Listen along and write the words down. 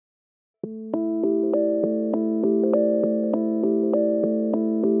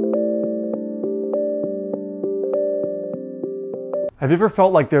Have you ever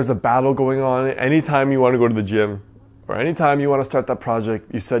felt like there's a battle going on anytime you want to go to the gym, or anytime you want to start that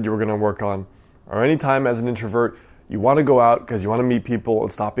project you said you were going to work on, or anytime as an introvert you want to go out because you want to meet people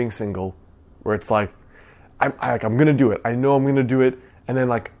and stop being single, where it's like, I'm going to do it. I know I'm going to do it. And then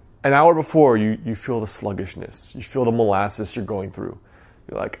like an hour before you feel the sluggishness. You feel the molasses you're going through.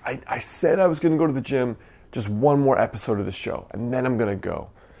 You're like, I said I was going to go to the gym, just one more episode of the show, and then I'm going to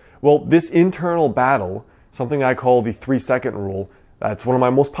go. Well, this internal battle, something I call the 3-second rule, that's one of my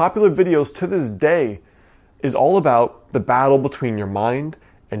most popular videos to this day, is all about the battle between your mind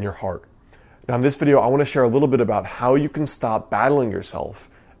and your heart. Now in this video, I want to share a little bit about how you can stop battling yourself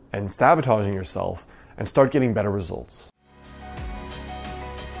and sabotaging yourself and start getting better results.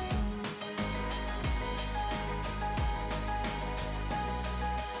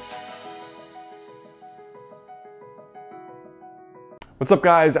 What's up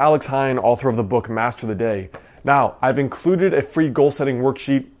guys, Alex Hine, author of the book Master the Day. Now, I've included a free goal setting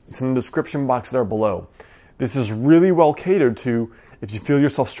worksheet. It's in the description box there below. This is really well catered to if you feel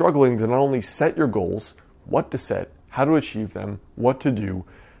yourself struggling to not only set your goals, what to set, how to achieve them, what to do,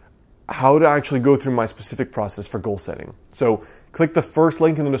 how to actually go through my specific process for goal setting. So click the first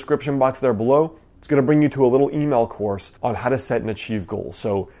link in the description box there below. It's going to bring you to a little email course on how to set and achieve goals.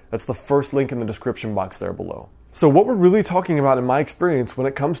 So that's the first link in the description box there below. So what we're really talking about in my experience when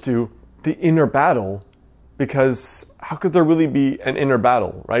it comes to the inner battle, because how could there really be an inner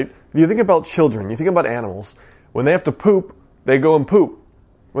battle, right? If you think about children, you think about animals, when they have to poop, they go and poop.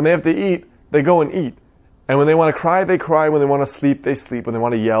 When they have to eat, they go and eat. And when they want to cry, they cry. When they want to sleep, they sleep. When they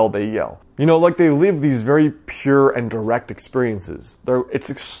want to yell, they yell. You know, like they live these very pure and direct experiences.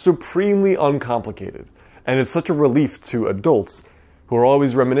 It's supremely uncomplicated. And it's such a relief to adults who are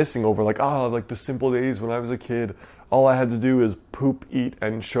always reminiscing over like, like the simple days when I was a kid, all I had to do is poop, eat,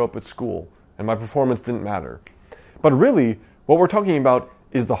 and show up at school. And my performance didn't matter. But really, what we're talking about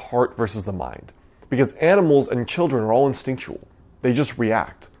is the heart versus the mind. Because animals and children are all instinctual. They just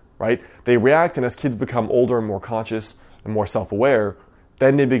react, right? They react, and as kids become older and more conscious and more self-aware,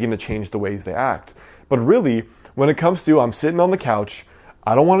 then they begin to change the ways they act. But really, when it comes to, I'm sitting on the couch,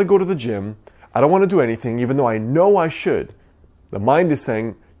 I don't want to go to the gym, I don't want to do anything, even though I know I should. The mind is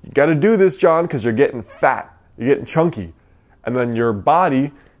saying, you got to do this, John, because you're getting fat, you're getting chunky. And then your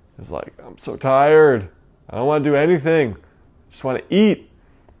body is like, I'm so tired, I don't want to do anything, I just want to eat,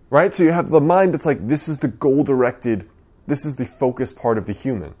 right? So you have the mind that's like, this is the goal-directed, this is the focused part of the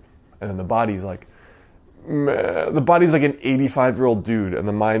human. And then the body's like an 85-year-old dude, and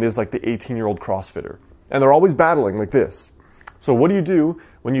the mind is like the 18-year-old CrossFitter. And they're always battling like this. So what do you do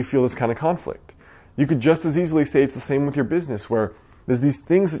when you feel this kind of conflict? You could just as easily say it's the same with your business, where there's these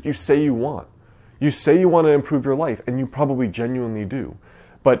things that you say you want. You say you want to improve your life, and you probably genuinely do.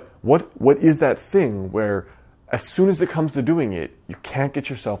 But what is that thing where as soon as it comes to doing it, you can't get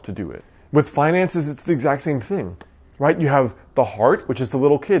yourself to do it? With finances, it's the exact same thing, right? You have the heart, which is the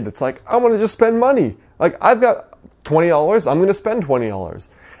little kid that's like, I want to just spend money. Like, I've got $20, I'm going to spend $20.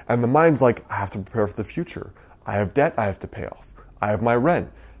 And the mind's like, I have to prepare for the future. I have debt I have to pay off. I have my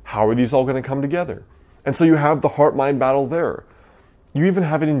rent. How are these all going to come together? And so you have the heart-mind battle there. You even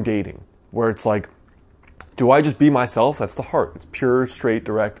have it in dating, where it's like, do I just be myself? That's the heart. It's pure, straight,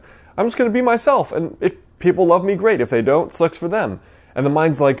 direct. I'm just going to be myself. And if people love me, great. If they don't, sucks for them. And the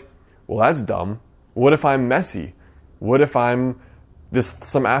mind's like, well, that's dumb. What if I'm messy? What if I'm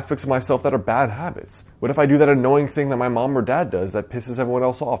some aspects of myself that are bad habits? What if I do that annoying thing that my mom or dad does that pisses everyone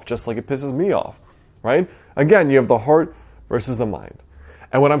else off, just like it pisses me off, right? Again, you have the heart versus the mind.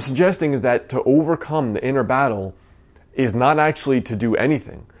 And what I'm suggesting is that to overcome the inner battle is not actually to do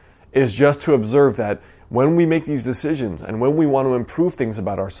anything. It's just to observe that when we make these decisions and when we want to improve things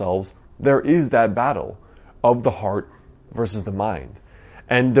about ourselves, there is that battle of the heart versus the mind.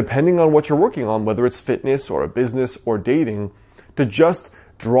 And depending on what you're working on, whether it's fitness or a business or dating, to just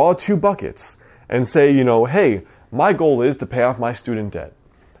draw two buckets and say, hey, my goal is to pay off my student debt.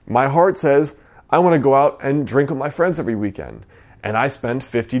 My heart says, I want to go out and drink with my friends every weekend. And I spend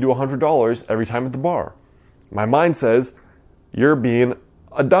 $50 to $100 every time at the bar. My mind says, you're being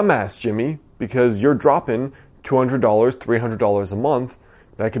a dumbass, Jimmy, because you're dropping $200, $300 a month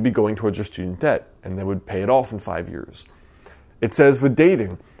that could be going towards your student debt, and they would pay it off in 5 years. It says with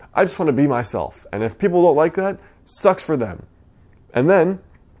dating, I just want to be myself, and if people don't like that, sucks for them. And then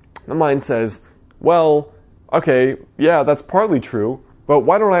the mind says, well, okay, yeah, that's partly true, but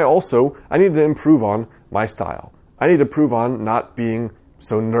why don't I need to improve on my style. I need to improve on not being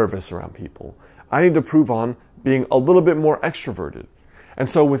so nervous around people. I need to improve on being a little bit more extroverted. And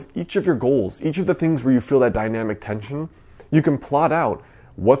so with each of your goals, each of the things where you feel that dynamic tension, you can plot out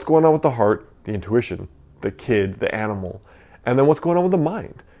what's going on with the heart, the intuition, the kid, the animal, And then what's going on with the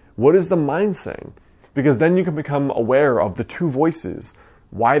mind? What is the mind saying? Because then you can become aware of the two voices,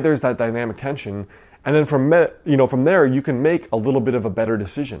 why there's that dynamic tension, and then from there you can make a little bit of a better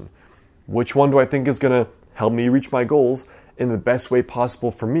decision. Which one do I think is going to help me reach my goals in the best way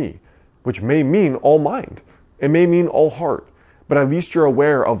possible for me? Which may mean all mind. It may mean all heart. But at least you're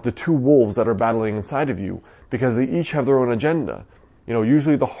aware of the two wolves that are battling inside of you, because they each have their own agenda.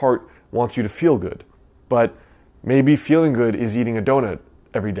 Usually the heart wants you to feel good, but maybe feeling good is eating a donut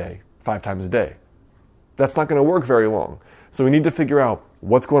every day, 5 times a day. That's not going to work very long. So we need to figure out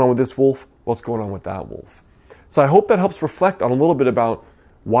what's going on with this wolf, what's going on with that wolf. So I hope that helps reflect on a little bit about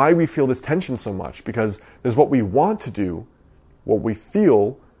why we feel this tension so much, because there's what we want to do, what we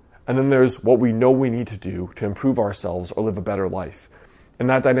feel, and then there's what we know we need to do to improve ourselves or live a better life. And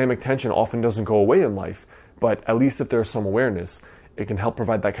that dynamic tension often doesn't go away in life, but at least if there's some awareness, it can help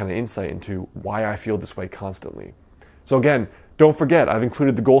provide that kind of insight into why I feel this way constantly. So again, don't forget, I've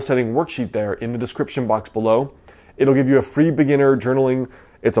included the goal setting worksheet there in the description box below. It'll give you a free beginner journaling.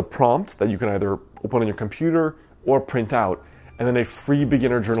 It's a prompt that you can either open on your computer or print out, and then a free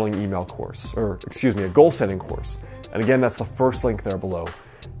beginner journaling email course, a goal setting course. And again, that's the first link there below.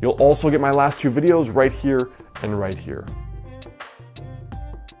 You'll also get my last 2 videos right here and right here.